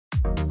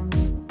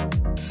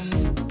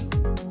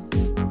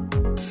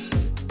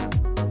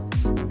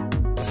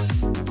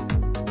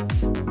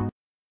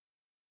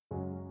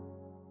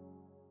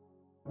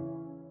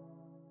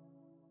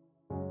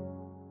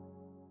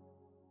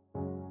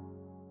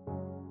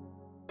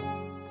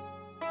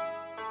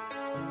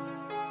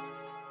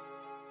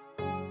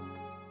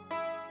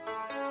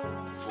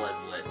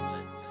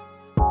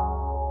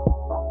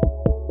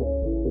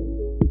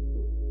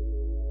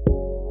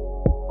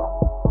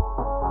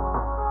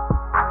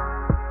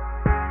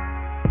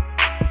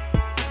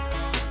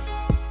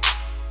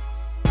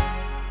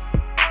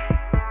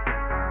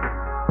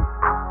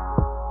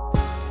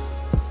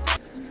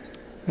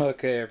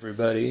Okay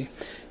everybody,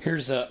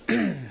 here's a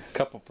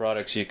couple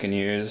products you can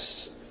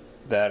use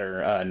that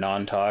are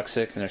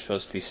non-toxic, and they're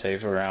supposed to be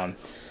safe around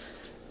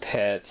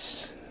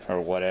pets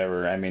or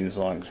whatever. I mean, as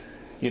long as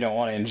you don't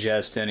want to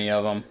ingest any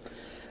of them.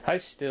 I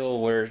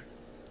still wear,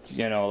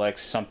 you know, like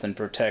something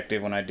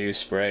protective when I do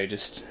spray,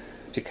 just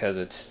because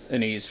it's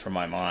an ease for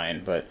my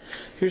mind. But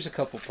here's a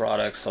couple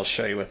products, I'll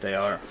show you what they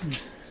are.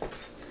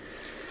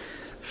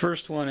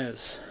 First one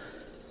is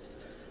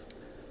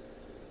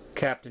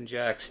Captain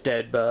Jack's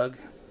Dead Bug,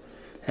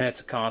 and it's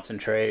a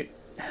concentrate.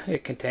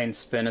 It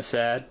contains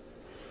spinosad,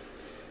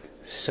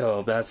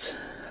 so that's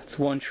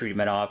one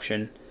treatment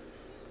option.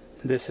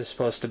 This is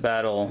supposed to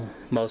battle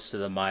most of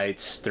the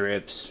mites,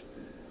 thrips,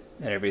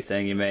 and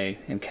everything you may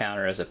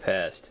encounter as a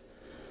pest.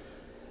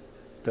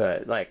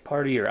 But like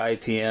part of your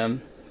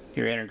IPM,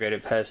 your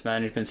integrated pest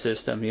management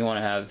system, you want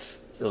to have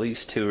at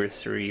least 2 or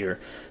 3, or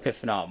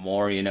if not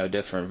more, you know,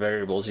 different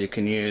variables you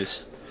can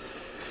use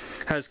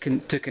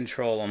to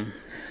control them.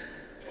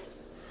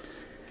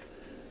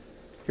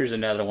 Here's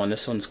another one.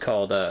 This one's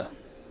called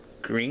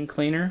Green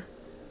Cleaner,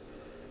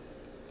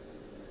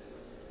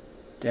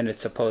 and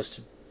it's supposed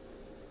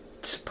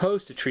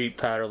to treat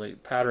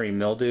powdery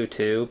mildew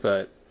too,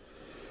 but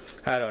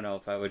I don't know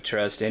if I would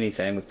trust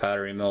anything with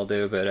powdery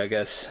mildew. But I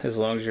guess as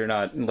long as you're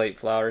not in late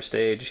flower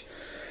stage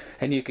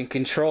and you can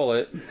control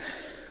it,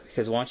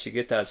 because once you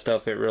get that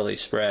stuff it really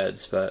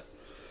spreads. But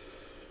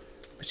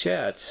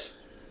yeah,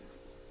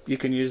 you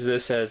can use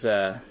this as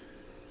a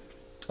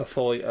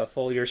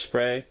foliar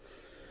spray,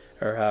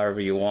 or however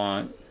you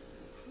want.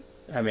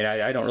 I mean,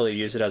 I don't really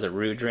use it as a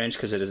root drench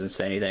because it doesn't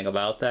say anything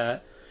about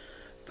that.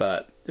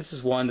 But this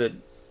is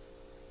one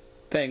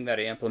thing that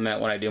I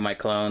implement when I do my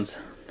clones.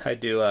 I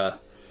do I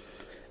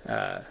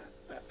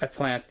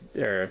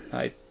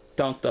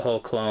dunk the whole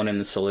clone in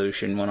the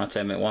solution once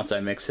I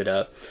mix it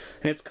up,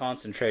 and it's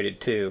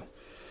concentrated too.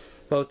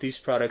 Both these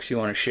products you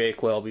want to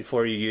shake well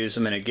before you use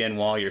them, and again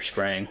while you're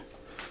spraying.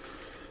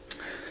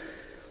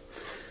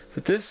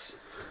 But this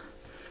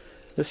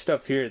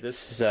stuff here,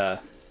 this is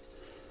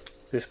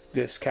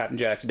this Captain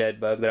Jack's Dead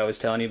Bug that I was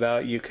telling you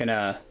about. You can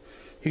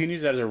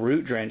use that as a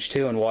root drench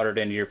too and water it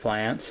into your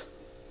plants.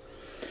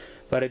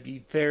 But I'd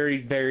be very,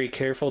 very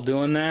careful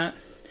doing that,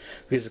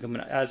 because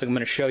as I'm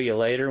going to show you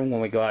later when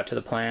we go out to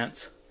the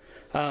plants.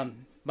 I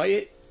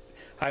might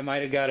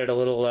have got it a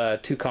little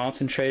too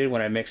concentrated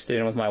when I mixed it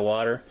in with my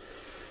water,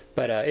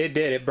 but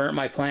it burnt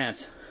my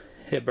plants.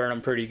 It burnt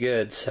them pretty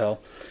good, so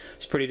I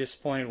was pretty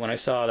disappointed when I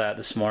saw that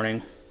this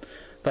morning.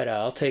 But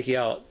I'll take you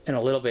out in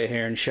a little bit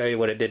here and show you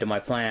what it did to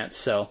my plants.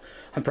 So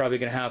I'm probably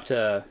going to have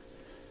to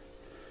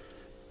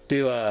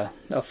do a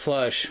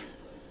flush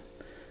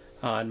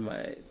on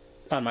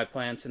my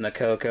plants in the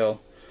cocoa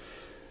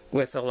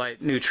with a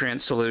light nutrient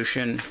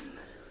solution,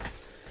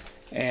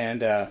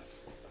 and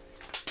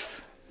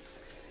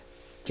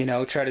you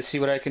know, try to see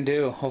what I can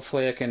do.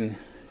 Hopefully I can,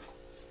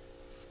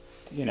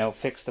 you know,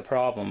 fix the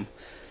problem.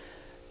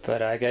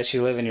 But I guess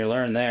you live and you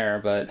learn there.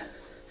 But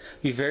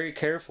be very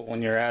careful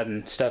when you're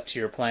adding stuff to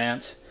your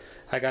plants.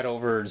 I got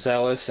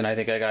overzealous and I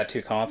think I got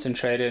too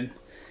concentrated,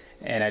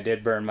 and I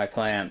did burn my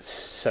plants,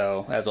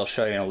 so as I'll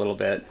show you in a little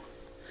bit.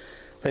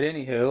 But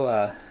anywho,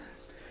 a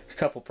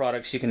couple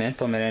products you can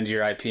implement into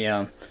your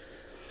IPM,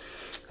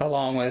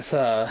 along with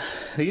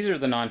these are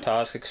the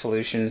non-toxic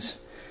solutions.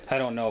 I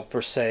don't know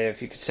per se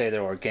if you could say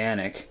they're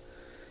organic,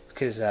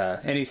 because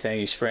anything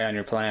you spray on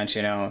your plants,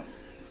 you know,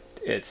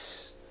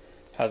 has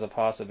a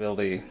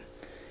possibility,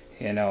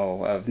 you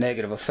know, of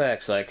negative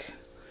effects, like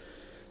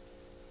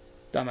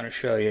I'm going to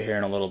show you here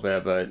in a little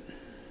bit. But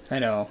I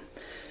know,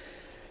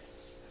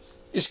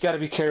 just got to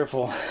be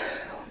careful.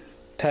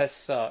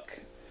 Pests suck,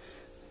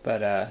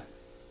 but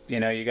you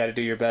know, you got to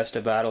do your best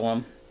to battle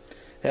them.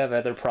 They have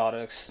other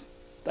products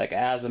like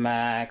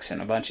Azamax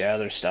and a bunch of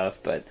other stuff,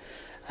 but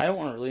I don't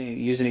want to really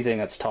use anything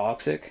that's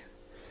toxic.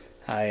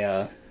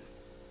 I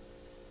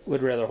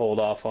would rather hold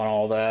off on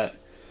all that.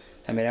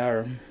 I mean,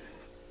 I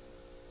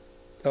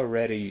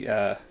already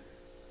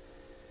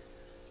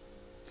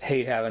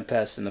hate having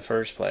pests in the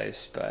first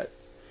place, but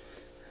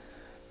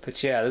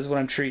yeah, this is what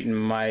I'm treating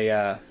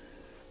my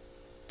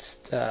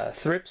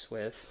thrips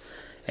with.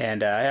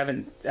 And I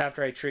haven't,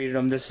 after I treated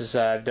them, this is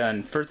I've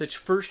done for the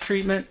first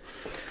treatment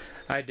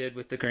I did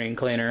with the green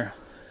cleaner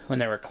when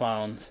they were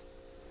clones,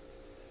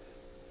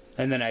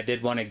 and then I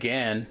did one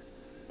again,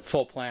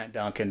 full plant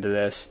dunk into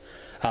this.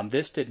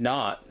 This did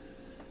not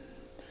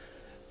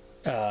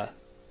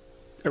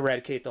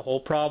eradicate the whole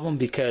problem,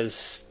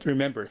 because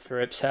remember,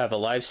 thrips have a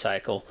life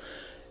cycle,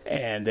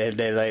 and they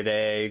lay the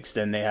eggs,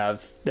 then they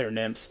have their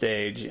nymph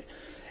stage,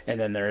 and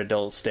then their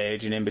adult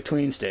stage, and in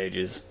between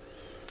stages.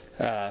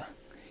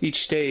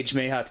 Each stage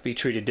may have to be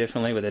treated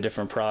differently with a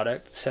different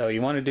product, so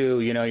you want to do,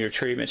 you know, your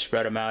treatment,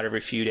 spread them out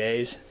every few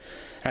days,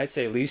 I'd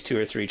say at least 2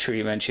 or 3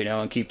 treatments, you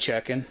know, and keep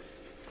checking.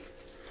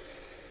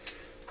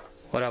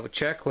 What I would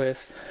check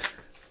with,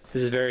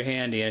 this is very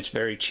handy and it's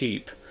very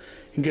cheap.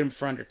 You can get them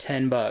for under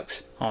 10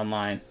 bucks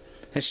online.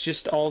 It's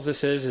just, all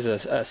this is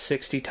a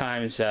 60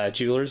 times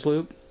jeweler's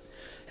loop,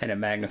 and it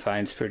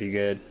magnifies pretty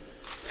good.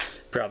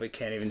 Probably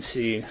can't even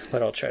see,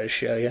 but I'll try to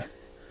show you.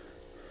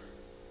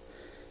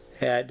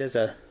 Yeah, it does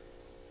a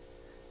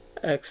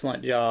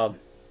excellent job.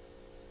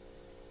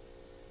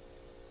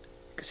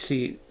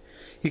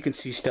 You can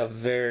see stuff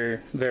very,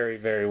 very,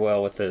 very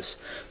well with this.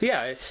 But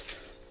yeah, it's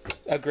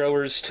a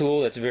grower's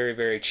tool that's very,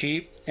 very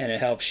cheap, and it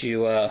helps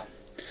you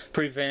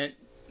prevent,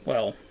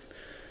 well,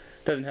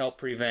 doesn't help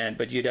prevent,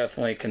 but you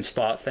definitely can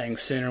spot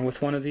things sooner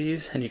with one of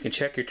these, and you can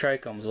check your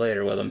trichomes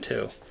later with them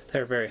too.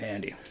 They're very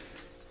handy.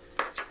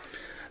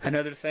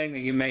 Another thing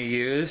that you may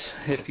use,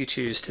 if you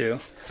choose to,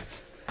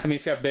 I mean,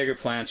 if you have bigger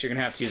plants, you're going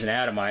to have to use an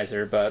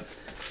atomizer, but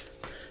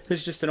this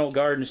is just an old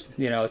garden,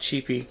 you know,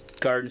 cheapy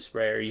garden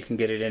sprayer. You can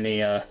get it in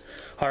any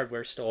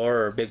hardware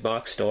store or big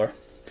box store.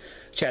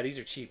 But yeah, these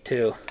are cheap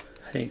too.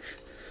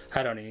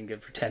 I don't even get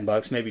it for 10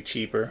 bucks, maybe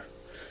cheaper.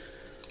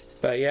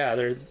 But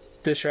yeah,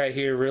 this right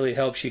here really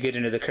helps you get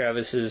into the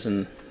crevices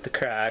and the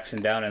cracks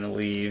and down in the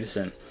leaves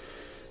and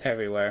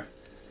everywhere.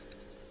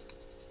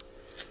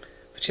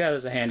 But yeah,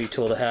 that's a handy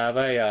tool to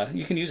have.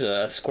 You can use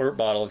a squirt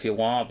bottle if you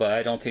want, but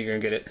I don't think you're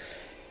going to get it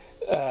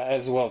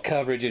as well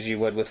coverage as you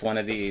would with one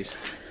of these.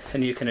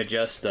 And you can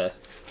adjust the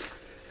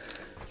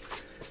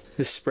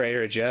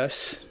sprayer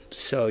adjusts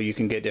so you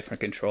can get different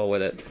control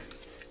with it.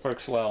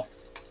 Works well.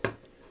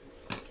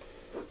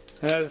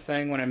 Another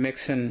thing, when I'm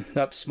mixing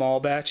up small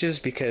batches,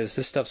 because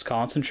this stuff's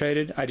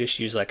concentrated, I just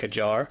use like a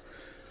jar.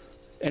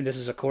 And this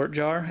is a quart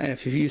jar, and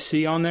if you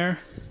see on there,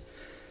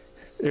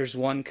 there's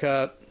 1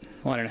 cup,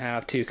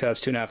 1.5, 2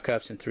 cups, 2.5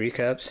 cups, and 3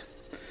 cups.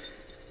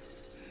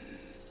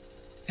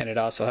 And it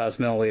also has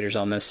milliliters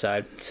on this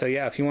side. So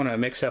yeah, if you want to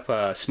mix up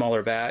a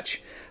smaller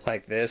batch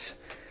like this,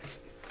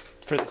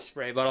 for the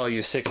spray bottle I'll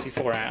use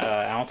 64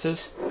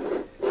 ounces,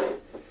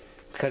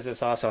 because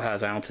this also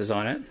has ounces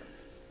on it.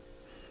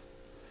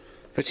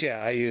 But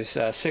yeah, I use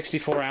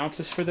 64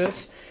 ounces for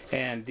this,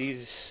 and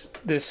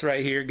this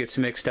right here gets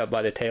mixed up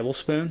by the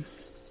tablespoon.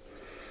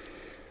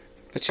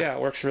 But yeah,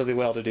 it works really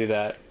well to do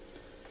that.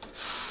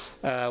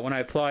 When I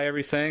apply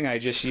everything, I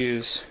just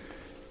use,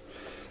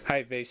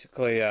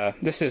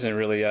 this isn't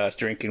really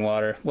drinking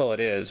water. Well, it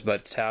is,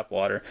 but it's tap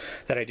water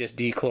that I just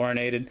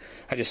dechlorinated.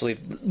 I just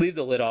leave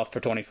the lid off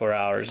for 24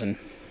 hours and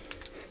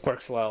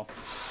works well.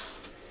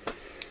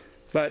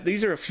 But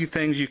these are a few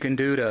things you can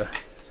do to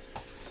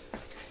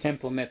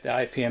implement the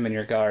IPM in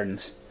your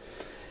gardens.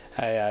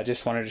 I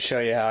just wanted to show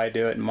you how I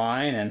do it in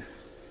mine,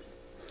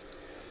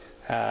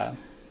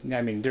 and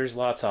I mean, there's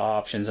lots of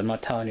options. I'm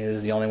not telling you this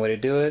is the only way to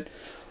do it.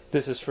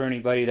 This is for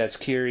anybody that's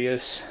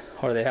curious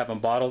or they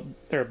haven't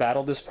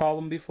battled this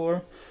problem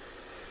before.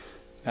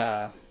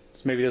 So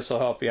maybe this will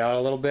help you out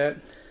a little bit,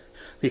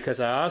 because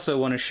I also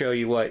want to show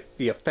you what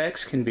the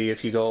effects can be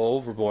if you go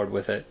overboard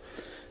with it.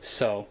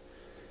 So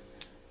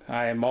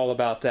I am all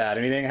about that.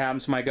 Anything that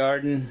happens to my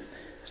garden,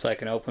 it's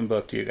like an open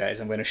book to you guys.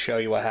 I'm going to show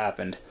you what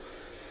happened.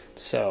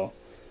 So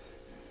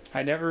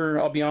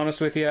I'll be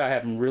honest with you, I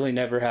have really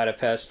never had a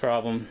pest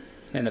problem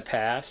in the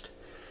past.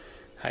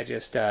 I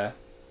just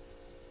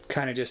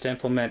kind of just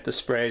implement the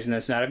sprays and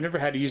this and that. I've never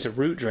had to use a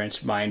root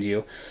drench, mind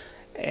you.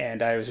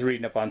 And I was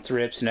reading up on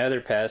thrips and other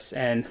pests,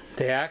 and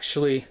they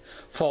actually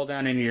fall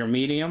down into your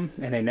medium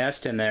and they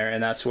nest in there,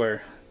 and that's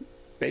where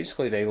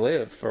basically they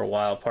live for a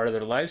while, part of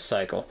their life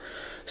cycle.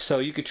 So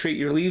you could treat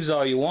your leaves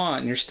all you want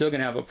and you're still going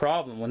to have a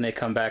problem when they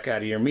come back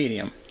out of your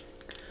medium.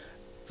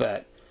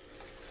 But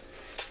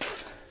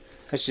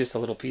that's just a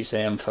little piece of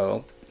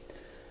info.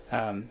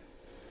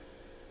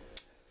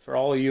 For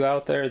all of you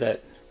out there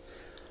that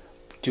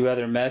do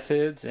other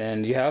methods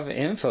and you have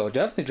info,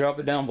 definitely drop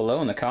it down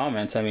below in the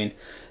comments. I mean,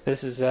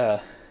 this is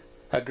a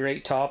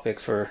great topic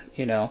for,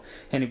 you know,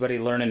 anybody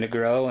learning to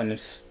grow. And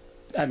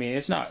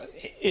it's not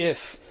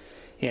if,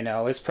 you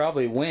know, it's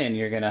probably when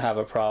you're going to have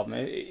a problem,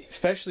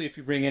 especially if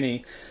you bring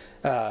any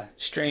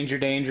stranger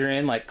danger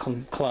in, like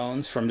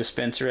clones from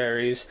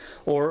dispensaries,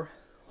 or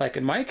like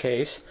in my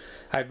case,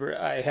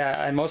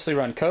 I mostly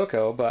run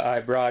cocoa, but I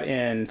brought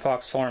in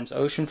Fox Farms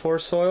Ocean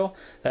Force soil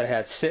that I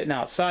had sitting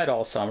outside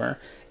all summer,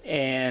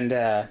 and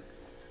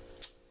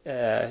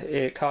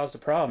it caused a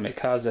problem. It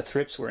caused the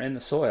thrips were in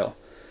the soil,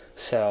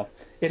 so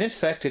it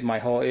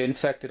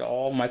infected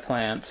all my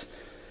plants.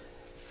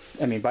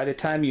 I mean, by the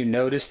time you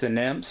notice the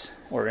nymphs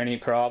or any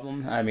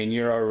problem, I mean,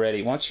 you're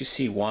already, once you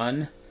see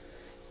one,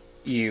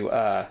 you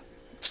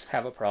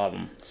have a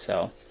problem.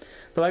 So,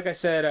 but like I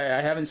said,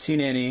 I haven't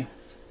seen any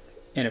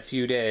in a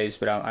few days,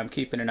 but I'm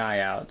keeping an eye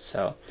out.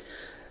 So,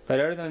 but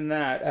other than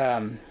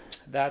that,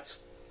 that's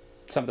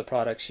some of the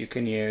products you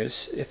can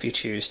use if you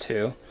choose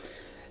to.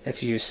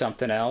 If you use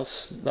something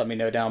else, let me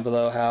know down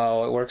below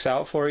how it works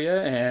out for you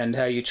and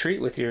how you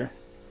treat with your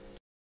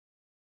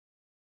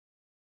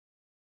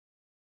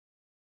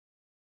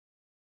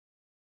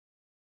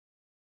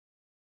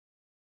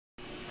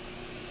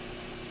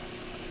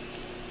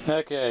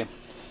Okay,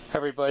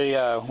 Everybody,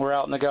 we're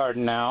out in the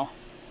garden now.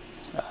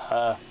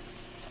 We're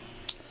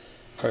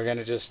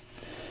gonna just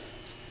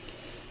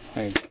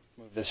move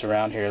this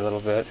around here a little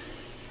bit.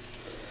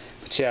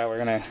 But yeah,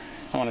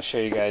 I want to show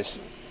you guys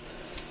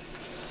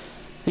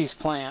these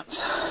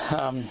plants.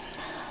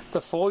 The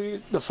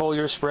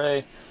foliar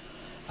spray,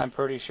 I'm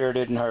pretty sure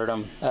didn't hurt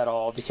them at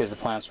all because the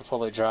plants were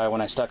fully dry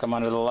when I stuck them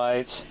under the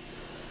lights.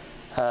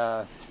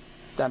 I'm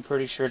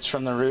pretty sure it's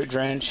from the root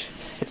drench.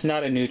 It's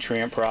not a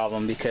nutrient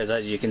problem because,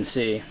 as you can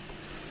see,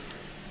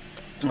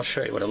 I'll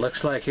show you what it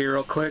looks like here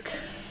real quick.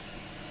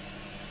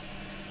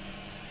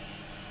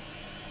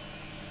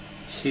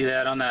 See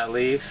that on that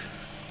leaf?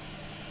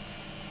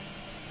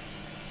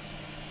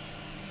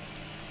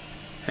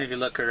 If you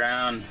look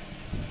around,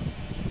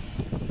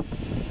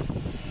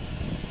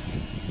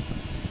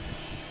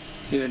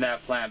 even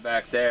that plant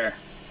back there.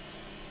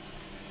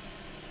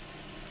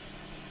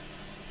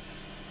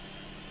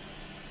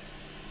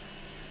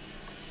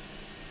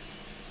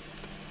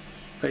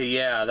 But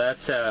yeah,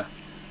 that's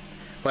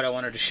what I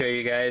wanted to show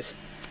you guys.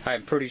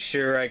 I'm pretty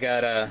sure I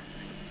got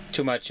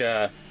too much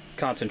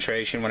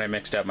concentration when I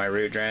mixed up my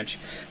root drench.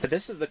 But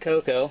this is the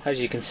cocoa,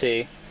 as you can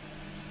see.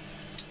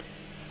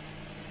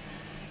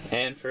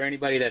 And for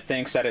anybody that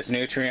thinks that it's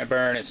nutrient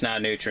burn, it's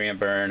not nutrient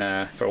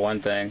burn, for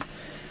one thing.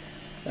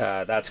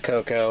 That's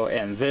cocoa,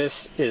 and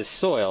this is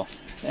soil.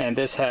 And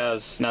this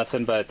has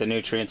nothing but the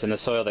nutrients in the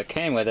soil that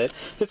came with it.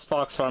 It's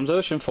Fox Farms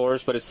Ocean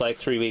Forest, but it's like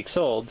 3 weeks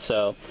old,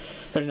 so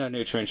there's no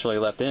nutrients really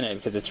left in it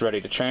because it's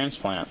ready to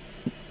transplant.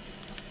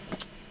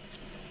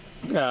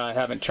 I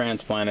haven't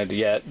transplanted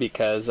yet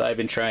because I've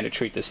been trying to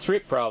treat this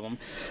thrip problem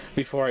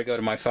before I go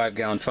to my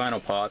 5-gallon final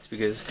pots,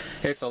 because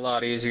it's a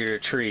lot easier to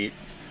treat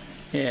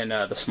in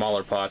the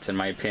smaller pots, in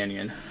my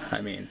opinion.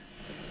 I mean,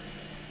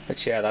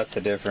 but yeah, that's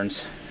the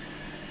difference.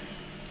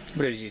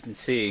 But as you can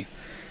see,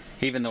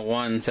 even the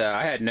ones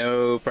I had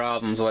no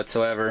problems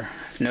whatsoever,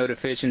 no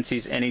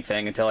deficiencies,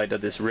 anything, until I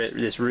did this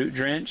root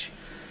drench.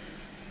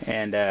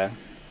 And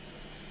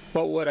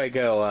what would I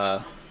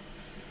go?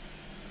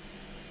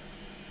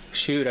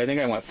 Shoot, I think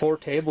I went 4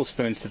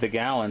 tablespoons to the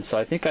gallon, so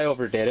I think I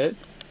overdid it.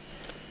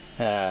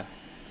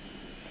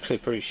 Actually,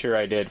 pretty sure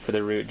I did for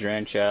the root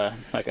drench.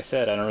 Like I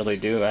said, I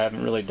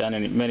haven't really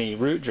done many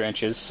root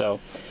drenches, so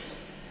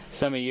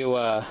some of you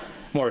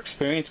more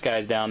experienced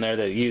guys down there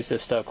that use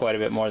this stuff quite a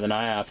bit more than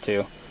I have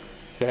to,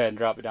 go ahead and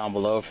drop it down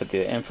below for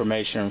the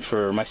information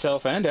for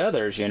myself and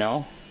others, you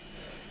know.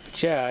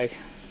 But yeah, I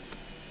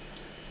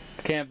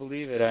can't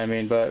believe it. I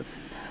mean, but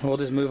we'll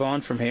just move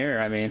on from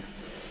here. I mean,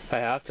 if I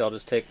have to, I'll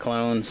just take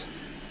clones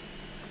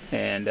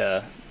and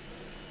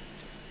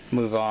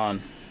move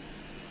on.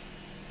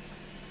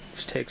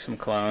 Just take some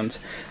clones.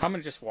 I'm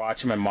gonna just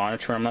watch them and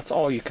monitor them. That's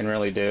all you can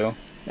really do,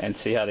 and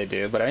see how they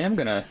do. But I am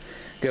gonna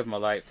give them a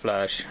light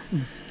flush.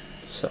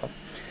 So,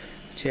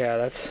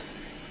 yeah, it's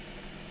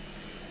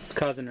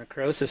causing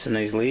necrosis in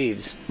these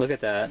leaves. Look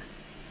at that.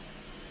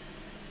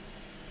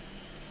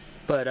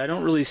 But I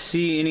don't really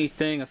see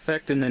anything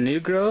affecting the new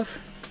growth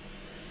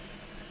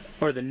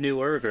or the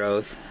newer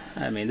growth.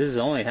 I mean, this is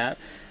only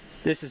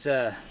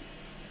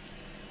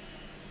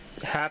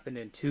happened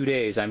in 2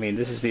 days. I mean,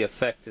 this is the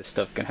effect this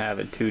stuff can have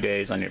in 2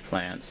 days on your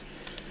plants.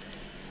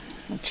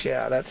 But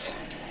yeah, that's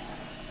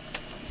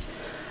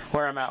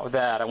where I'm at with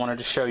that. I wanted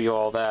to show you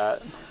all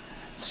that.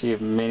 See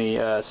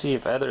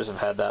if others have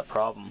had that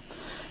problem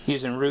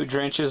using root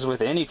drenches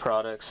with any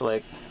products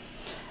like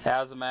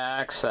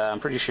Azamax. I'm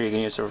pretty sure you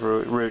can use a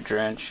root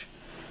drench,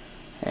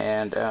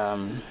 and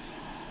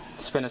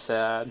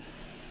spinosad,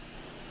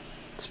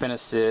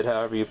 spinosad,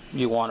 however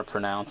you want to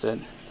pronounce it.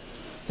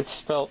 It's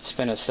spelt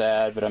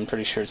spinosad, but I'm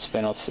pretty sure it's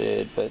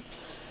spinosad. But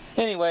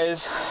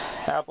anyways,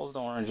 apples to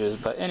oranges.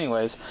 But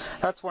anyways,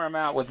 that's where I'm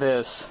at with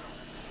this.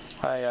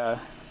 I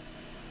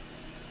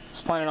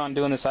was planning on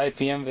doing this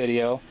IPM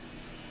video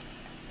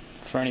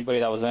for anybody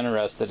that was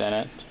interested in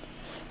it.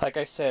 Like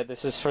I said,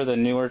 this is for the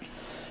newer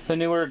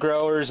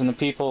growers and the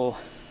people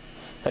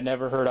that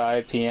never heard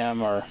of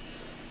IPM or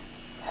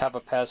have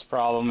a pest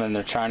problem and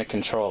they're trying to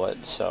control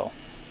it. So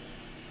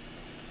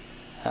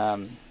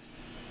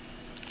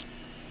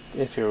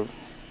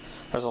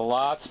there's a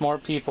lots more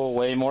people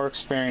way more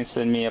experienced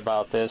than me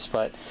about this,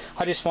 but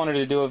I just wanted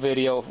to do a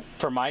video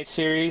for my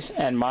series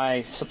and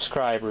my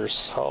subscribers.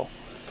 So,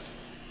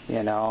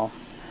 you know,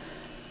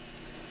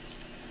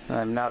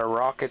 I'm not a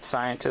rocket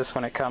scientist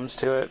when it comes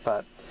to it,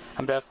 but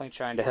I'm definitely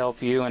trying to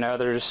help you and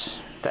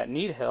others that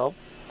need help.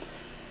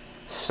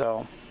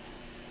 So,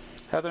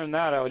 other than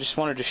that, I just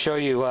wanted to show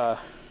you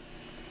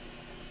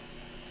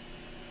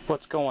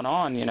what's going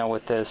on, you know,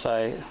 with this.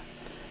 On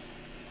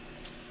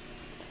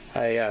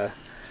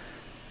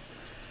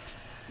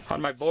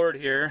my board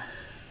here,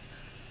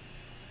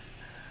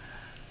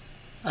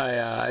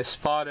 I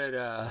spotted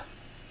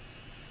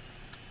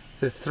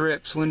the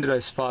thrips. When did I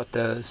spot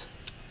those?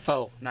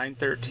 Oh,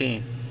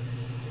 9/13.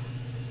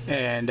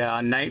 And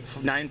on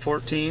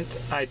 9/14th,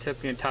 I took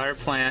the entire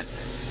plant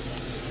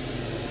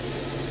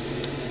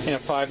in a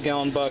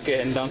 5-gallon bucket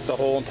and dunked the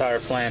whole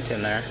entire plant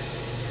in there.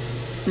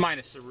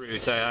 minus the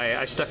roots.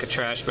 I stuck a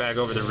trash bag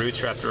over the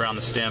roots wrapped around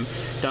the stem,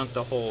 dunked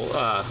the whole,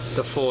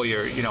 the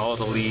foliar, you know, all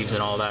the leaves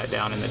and all that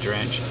down in the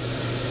drench.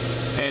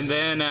 And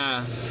then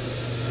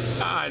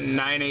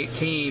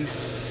 9/18,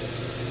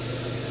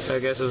 so I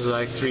guess it was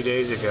like 3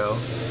 days ago,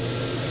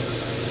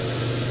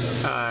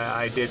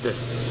 I did the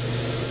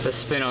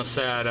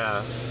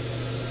spinosad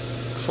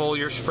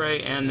foliar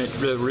spray and the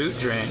root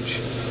drench,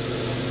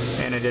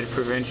 and I did a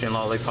prevention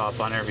lollipop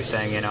on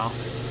everything, you know.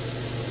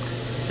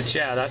 But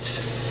yeah,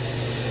 that's,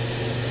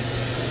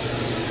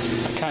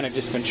 I've kind of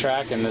just been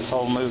tracking this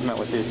whole movement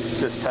with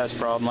this pest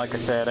problem. Like I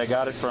said, I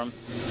got it from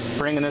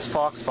bringing this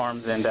Fox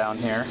Farms in down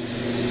here,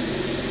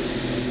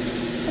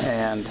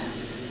 and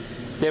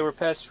they were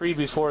pest free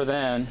before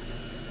then,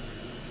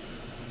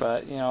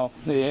 but you know,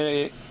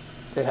 it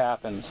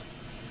happens.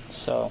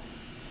 So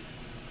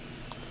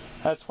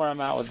that's where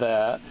I'm at with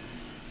that.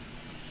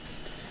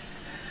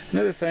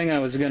 Another thing I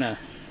was gonna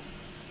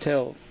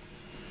tell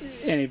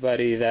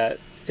anybody that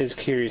is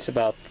curious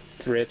about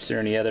thrips or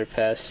any other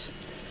pests,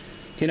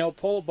 you know,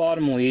 pull a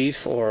bottom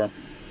leaf, or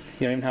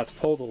you don't even have to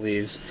pull the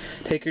leaves.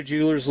 Take your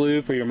jeweler's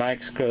loop or your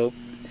microscope.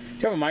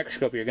 If you have a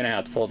microscope, you're gonna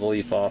have to pull the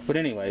leaf off. But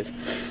anyways,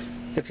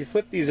 if you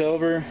flip these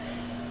over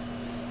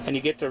and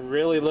you get to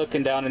really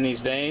looking down in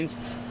these veins,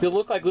 they'll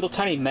look like little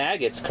tiny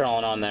maggots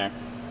crawling on there,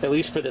 at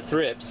least for the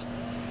thrips.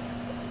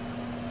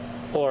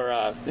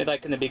 Or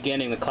like in the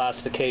beginning, the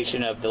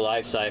classification of the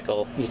life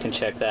cycle, you can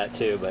check that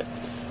too.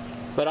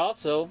 But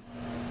also,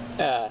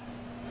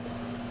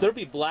 there'll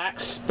be black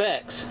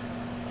specks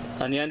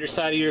on the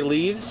underside of your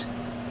leaves,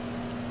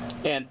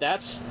 and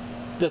that's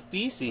the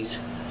feces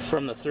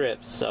from the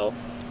thrips. So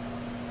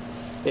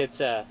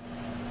it's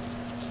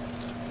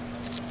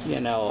you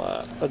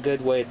know, a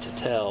good way to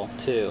tell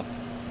too.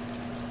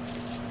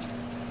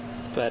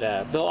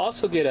 But they'll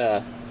also get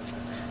a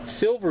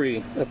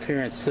silvery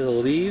appearance to the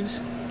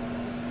leaves.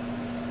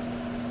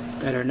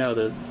 I don't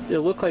know,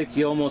 it'll look like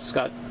you almost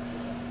got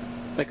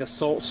like a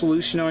salt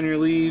solution on your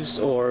leaves,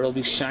 or it'll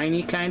be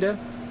shiny kinda.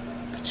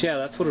 But yeah,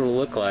 that's what it'll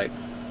look like.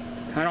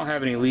 I don't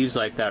have any leaves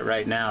like that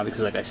right now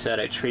because, like I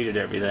said, I treated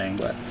everything,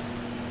 but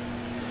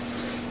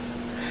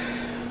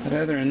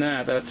other than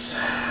that, that's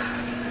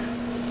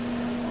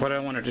what I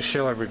wanted to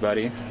show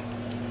everybody.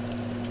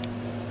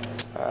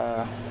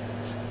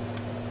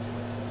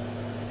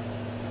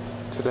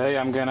 Today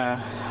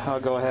I'll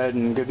go ahead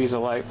and give these a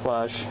light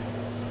flush.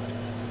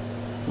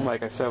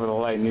 Like I said, with a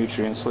light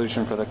nutrient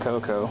solution for the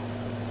cocoa.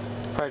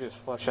 Probably just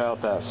flush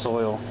out that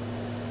soil,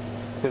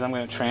 because I'm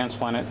going to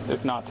transplant it.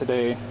 If not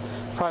today,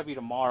 probably be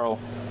tomorrow.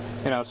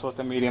 You know, so let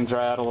the medium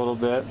dry out a little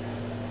bit.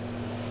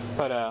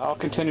 But I'll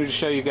continue to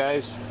show you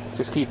guys.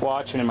 Just keep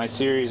watching in my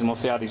series, and we'll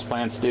see how these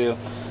plants do.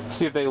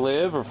 See if they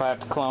live, or if I have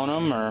to clone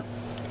them, or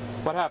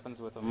what happens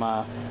with them.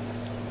 I'll,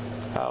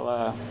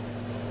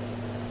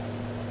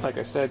 like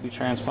I said, be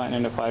transplanting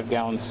into 5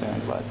 gallons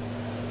soon. But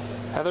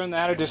other than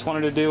that, I just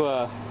wanted to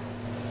do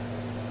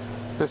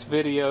this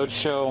video to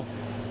show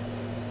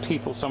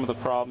people some of the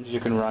problems you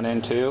can run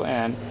into,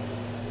 and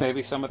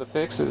maybe some of the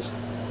fixes.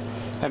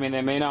 I mean,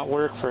 they may not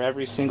work for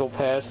every single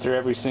pest or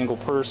every single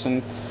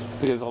person,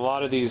 because a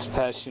lot of these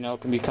pests, you know,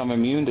 can become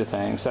immune to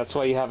things. That's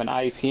why you have an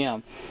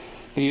IPM.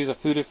 You use a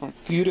few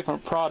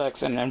different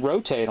products and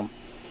rotate them,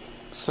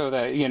 so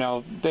that, you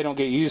know, they don't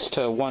get used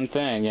to one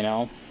thing, you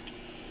know.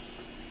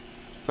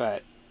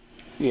 But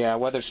yeah,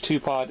 whether it's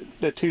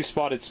the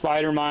two-spotted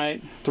spider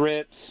mite,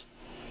 thrips,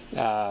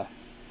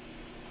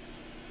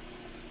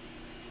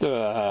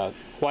 the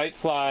white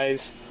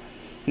flies,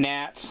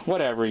 gnats,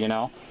 whatever, you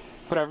know,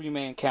 whatever you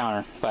may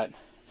encounter. But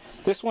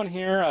this one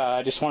here,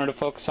 I just wanted to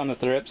focus on the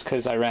thrips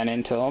because I ran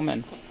into them,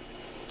 and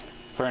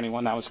for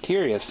anyone that was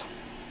curious.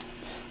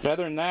 But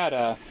other than that,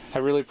 I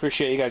really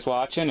appreciate you guys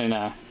watching,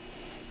 and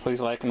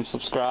please like and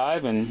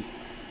subscribe, and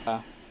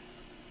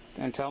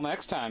until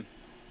next time,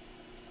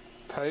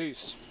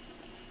 peace.